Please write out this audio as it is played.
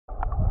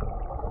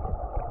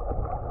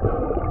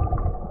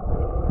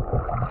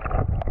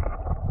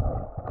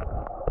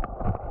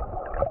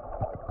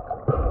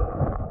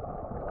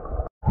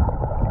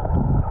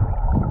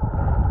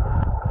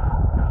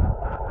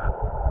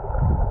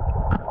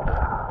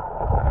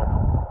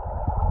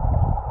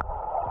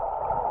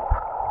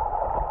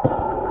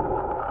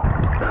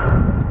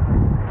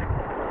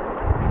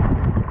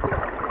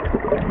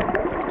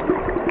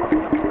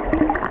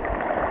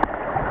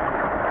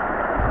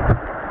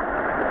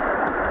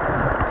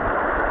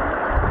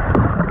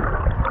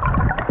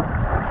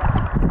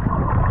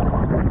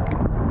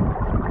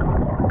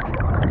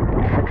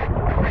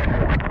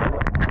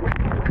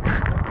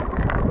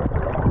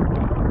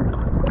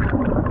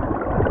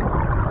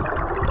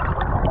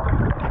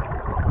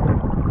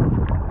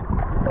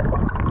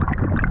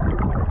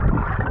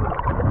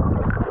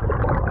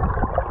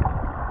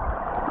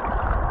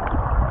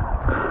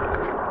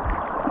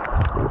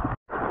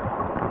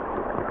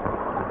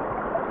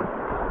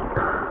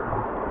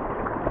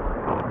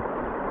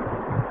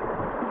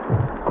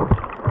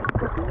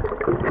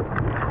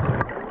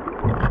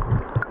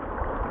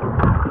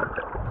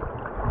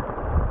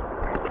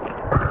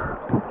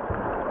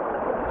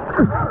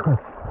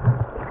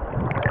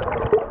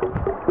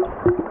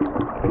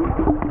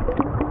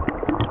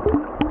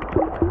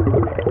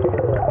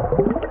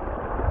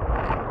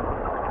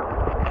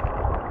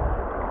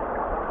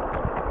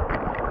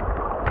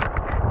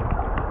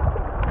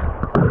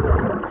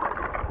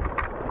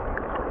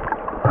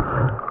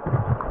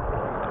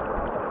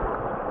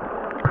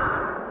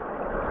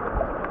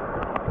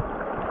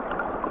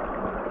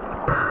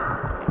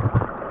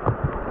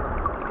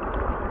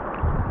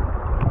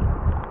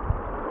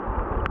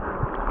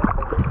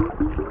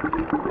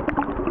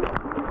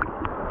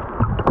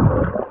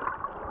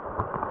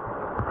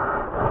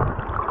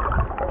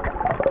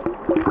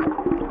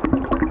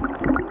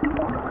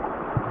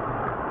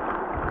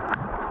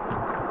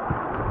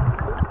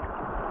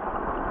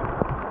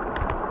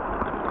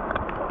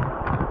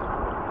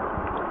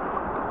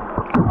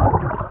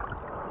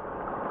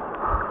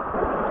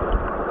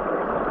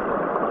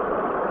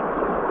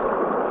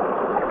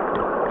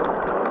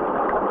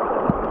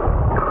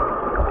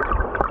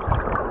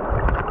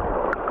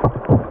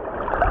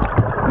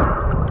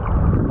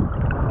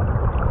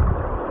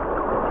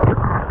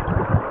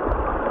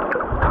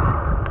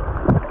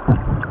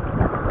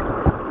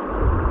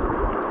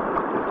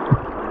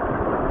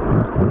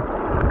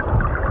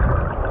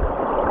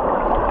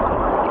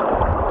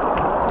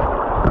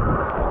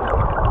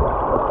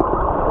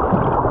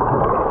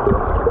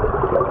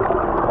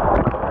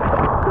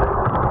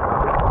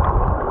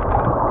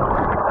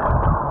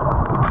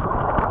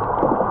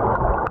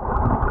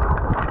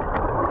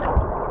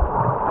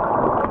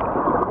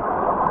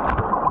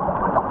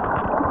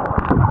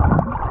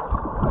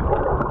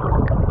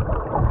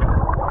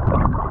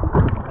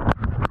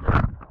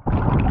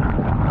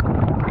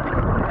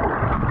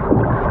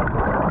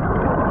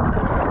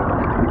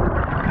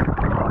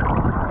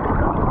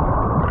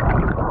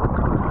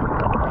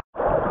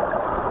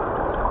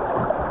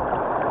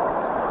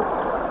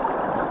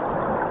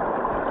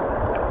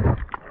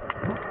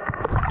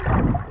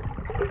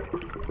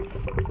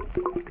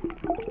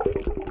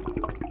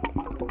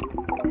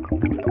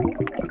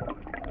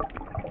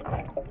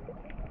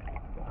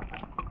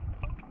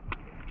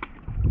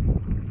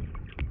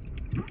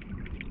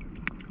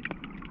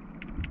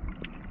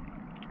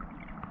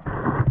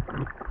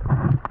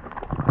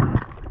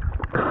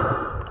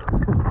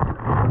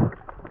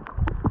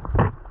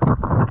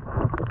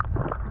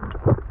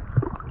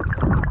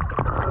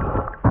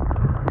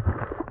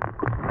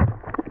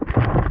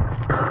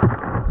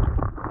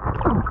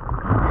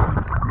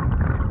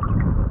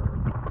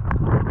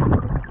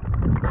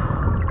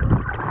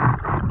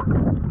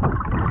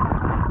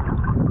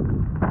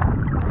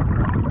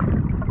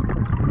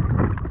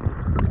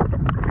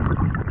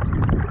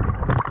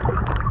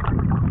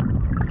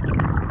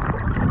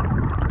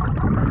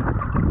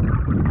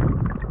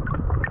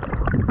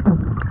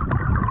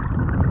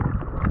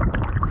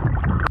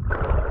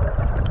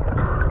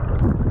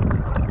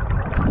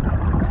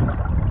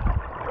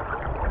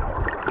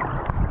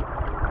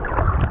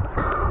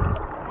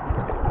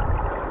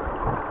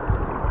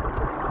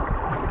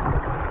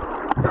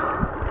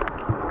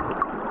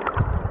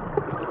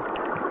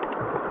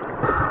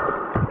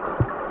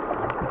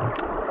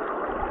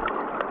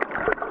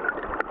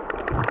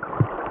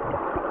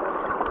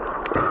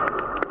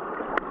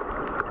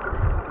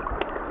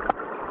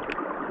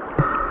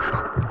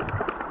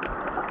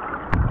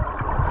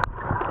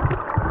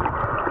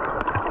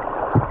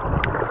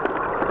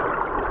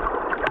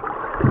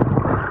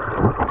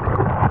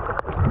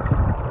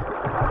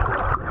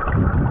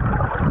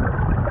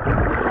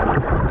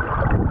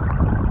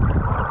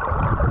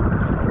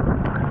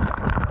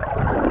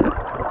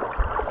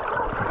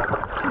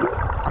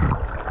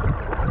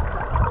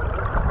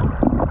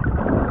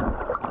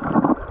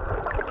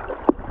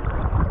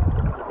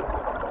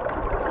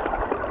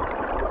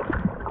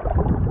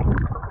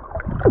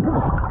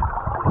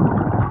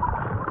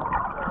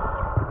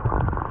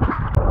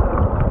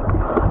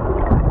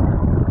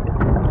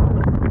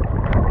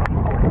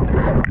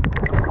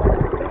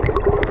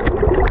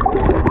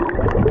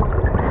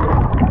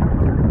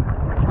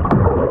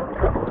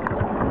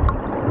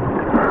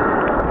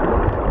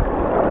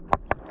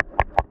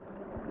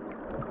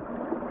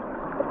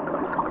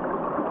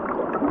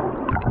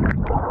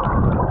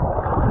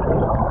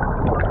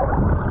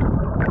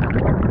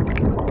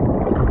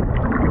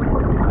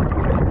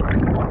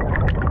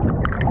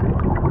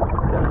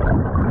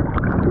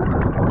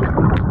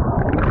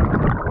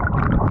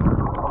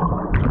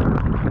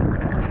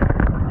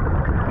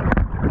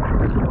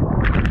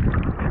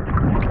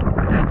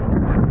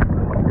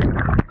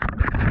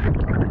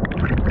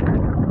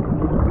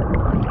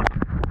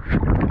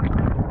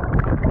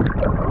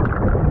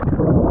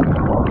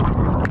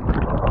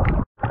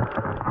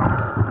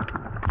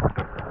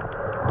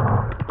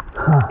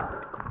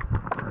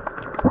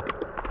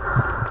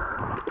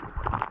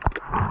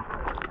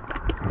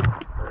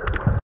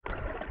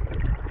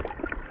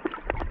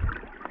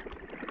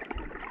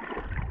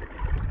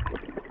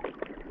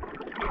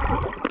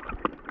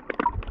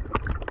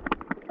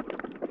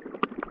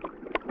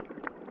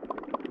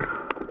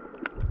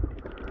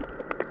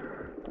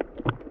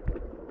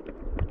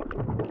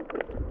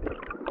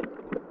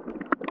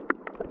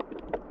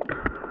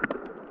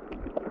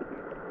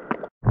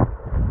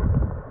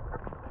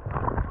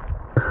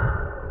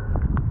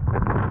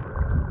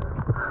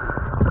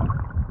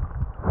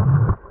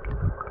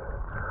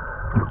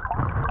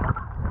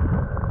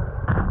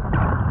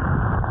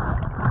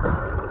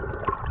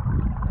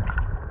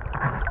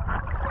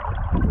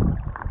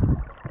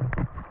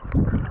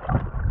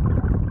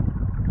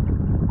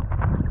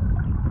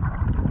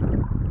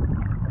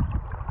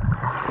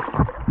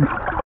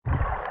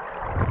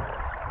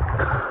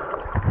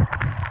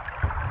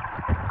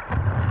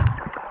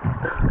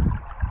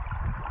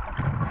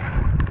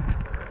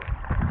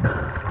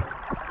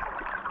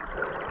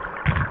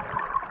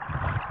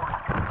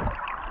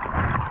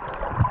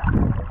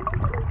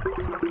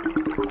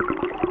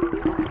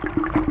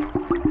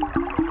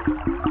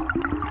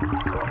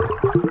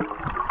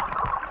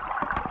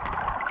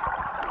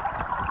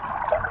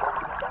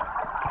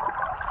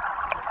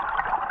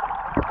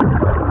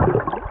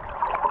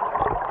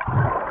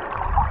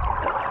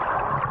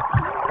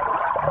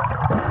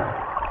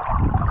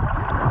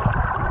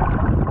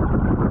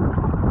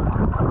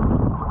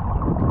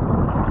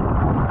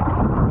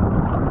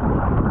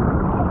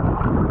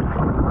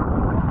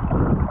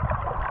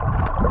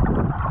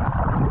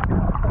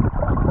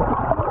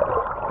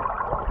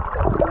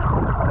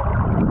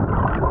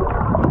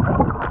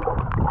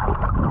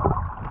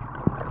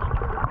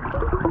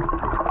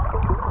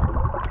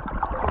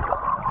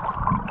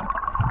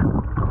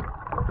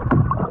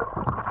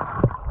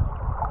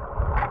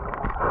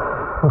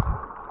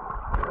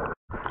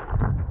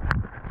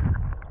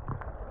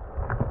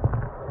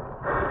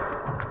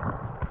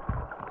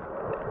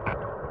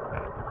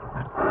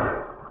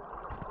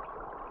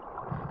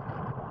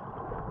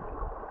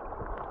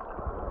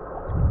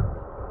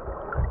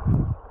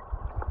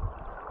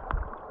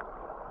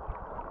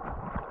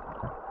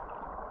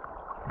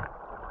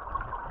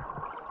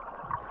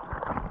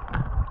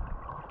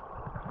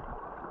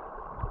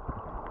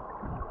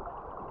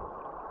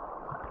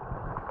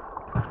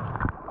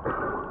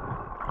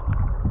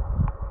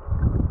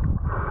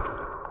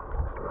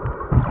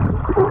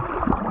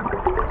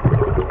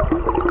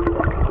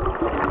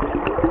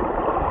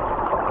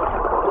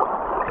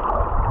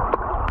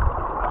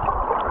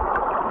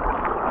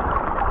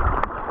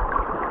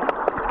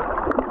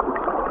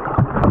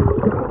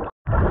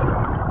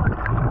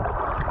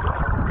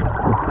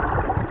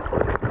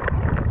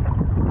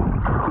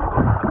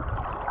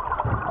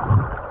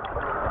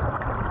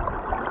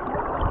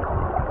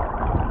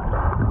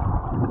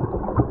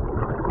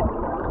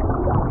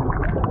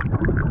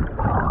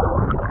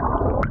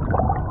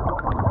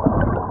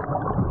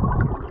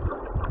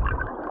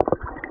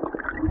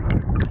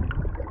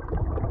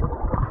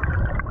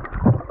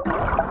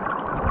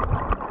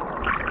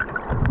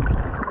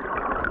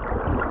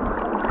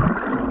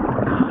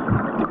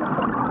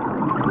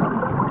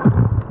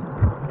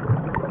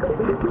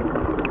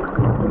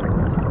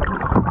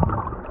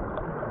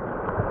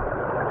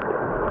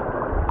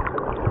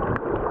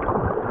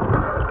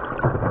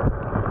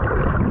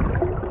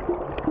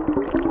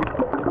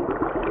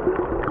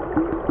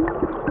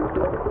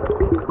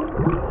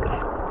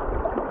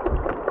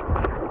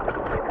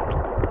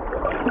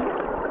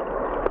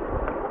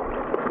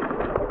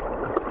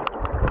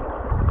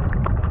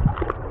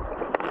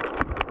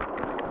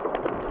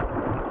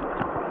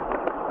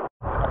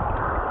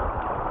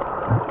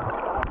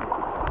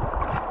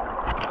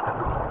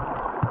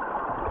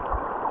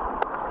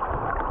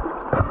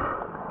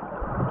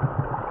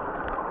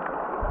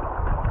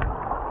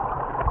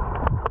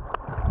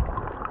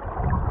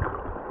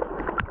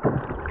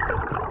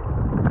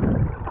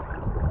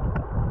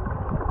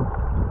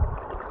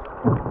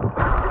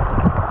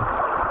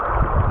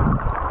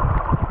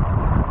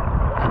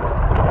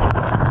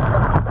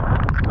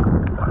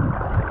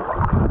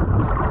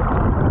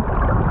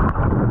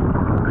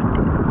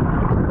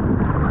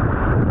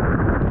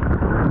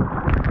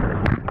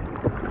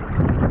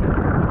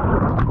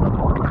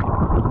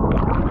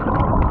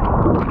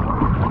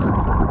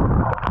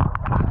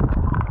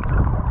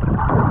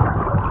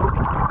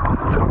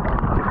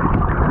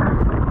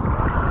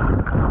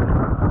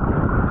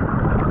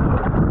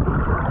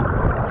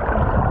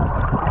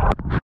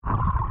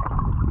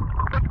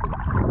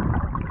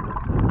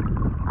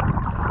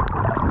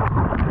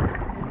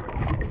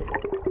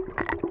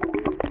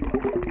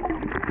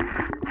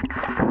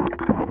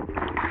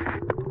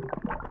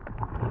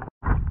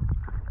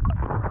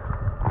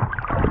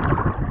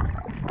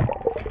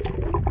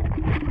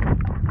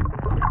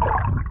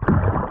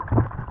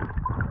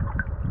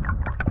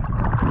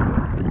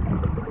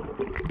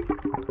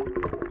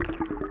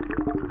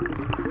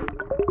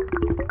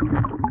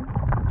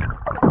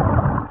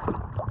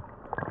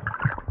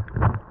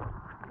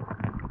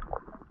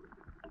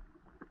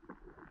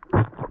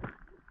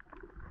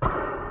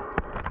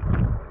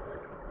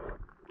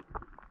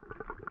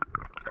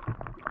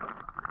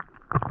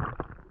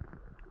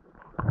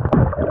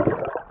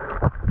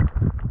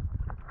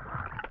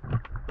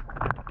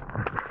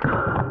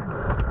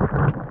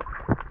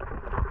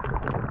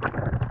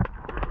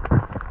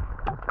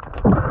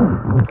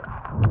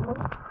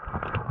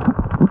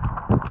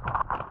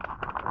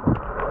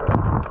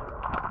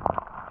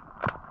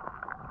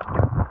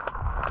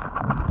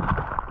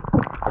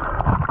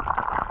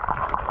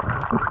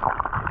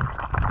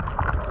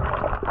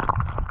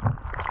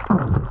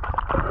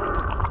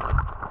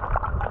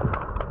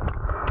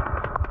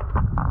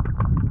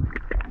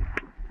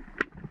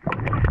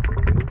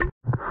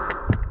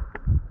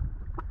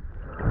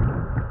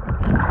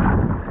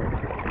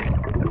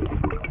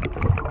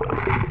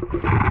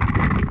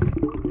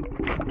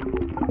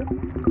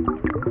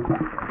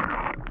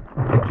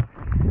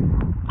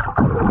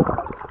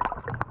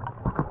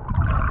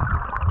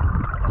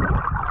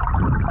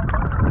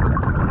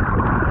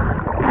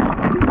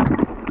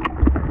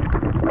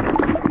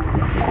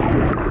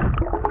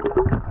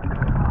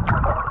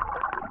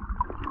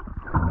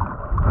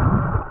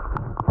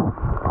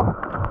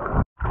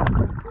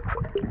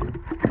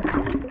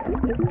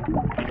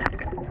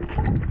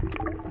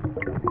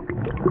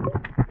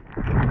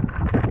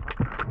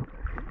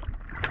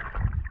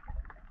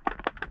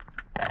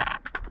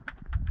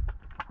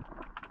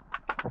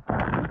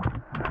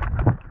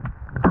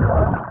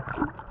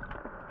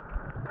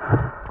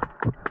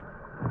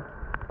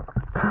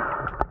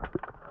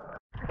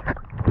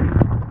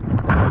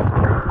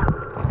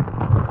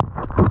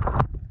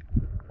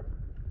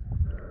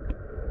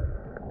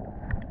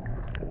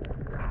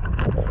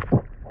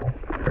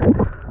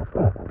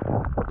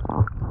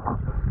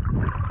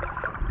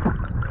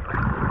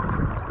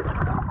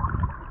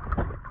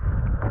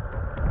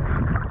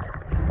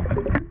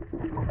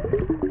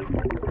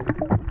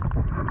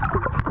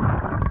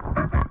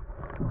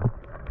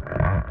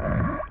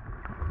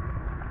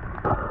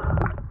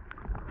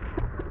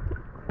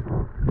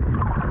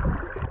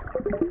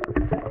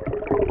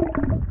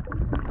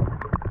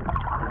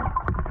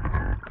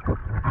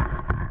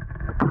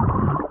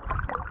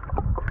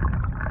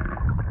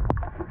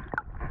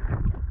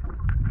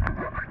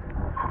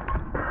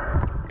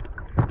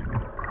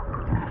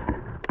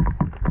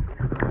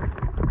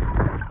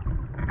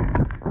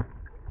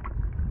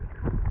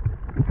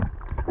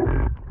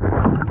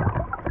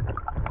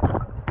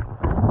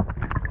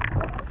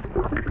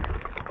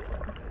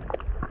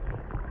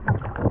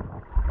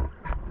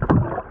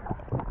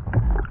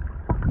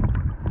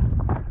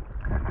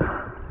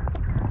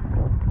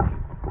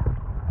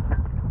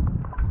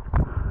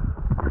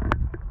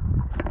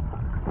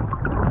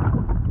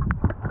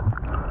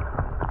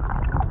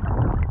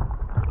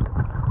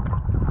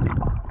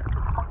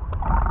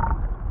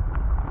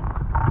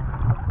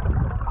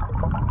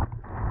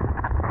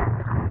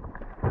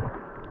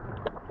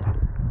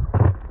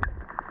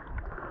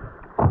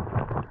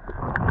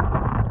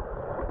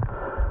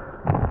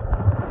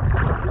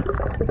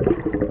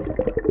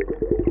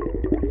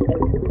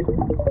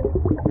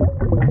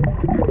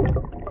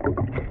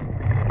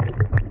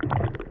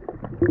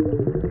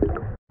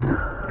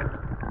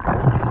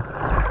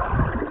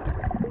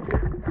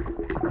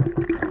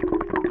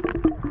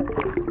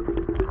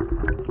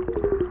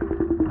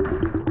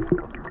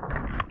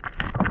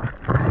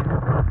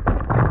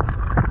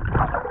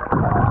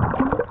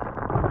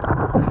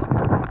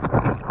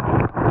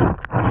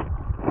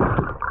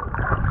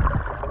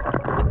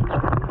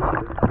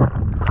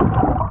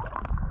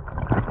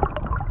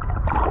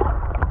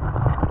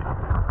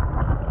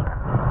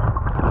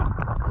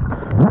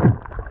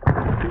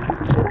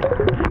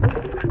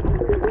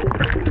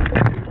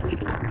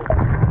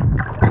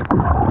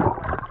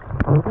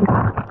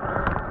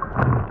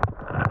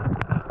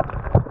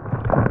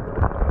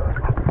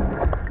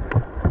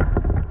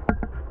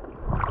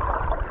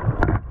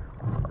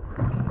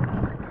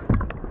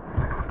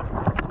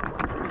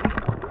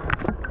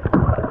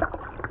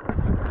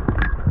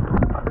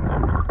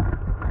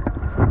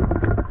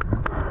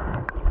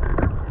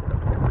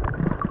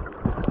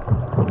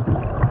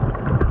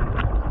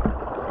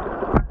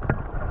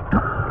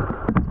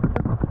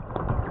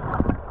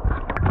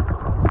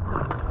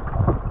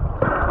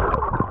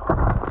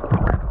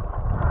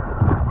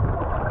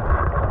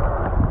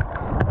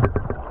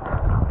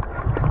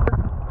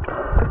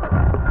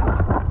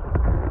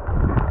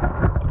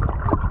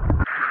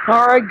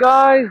Alright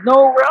guys,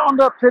 no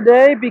roundup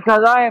today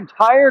because I am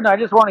tired and I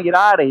just want to get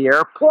out of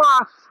here.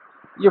 Plus,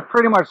 you've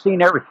pretty much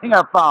seen everything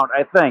I found,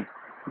 I think.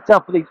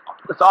 Except for this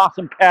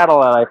awesome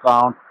cattle that I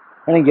found.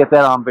 I didn't get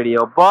that on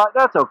video, but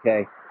that's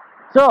okay.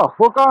 So,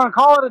 we're going to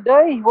call it a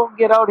day. We'll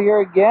get out here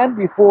again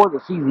before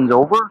the season's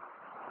over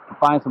and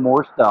find some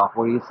more stuff.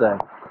 What do you say?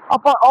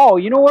 Oh,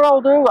 you know what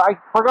I'll do? I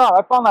forgot.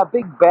 I found that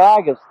big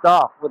bag of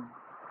stuff with,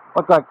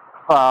 looked like,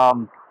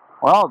 well,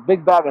 a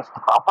big bag of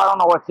stuff. I don't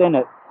know what's in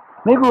it.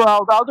 Maybe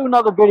I'll do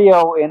another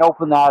video and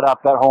open that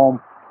up at home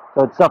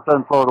so it's stuff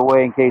doesn't float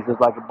away in case there's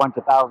like a bunch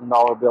of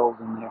 $1,000 bills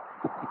in there.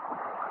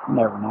 You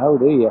never know,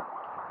 do you?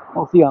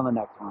 We'll see you on the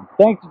next one.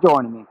 Thanks for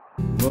joining me.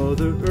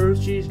 Mother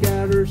Earth, she's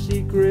got her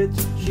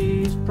secrets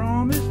she's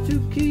promised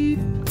to keep,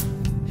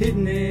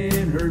 hidden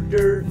in her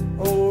dirt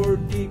or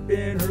deep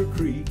in her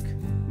creek.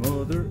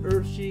 Mother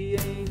Earth, she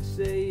ain't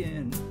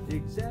saying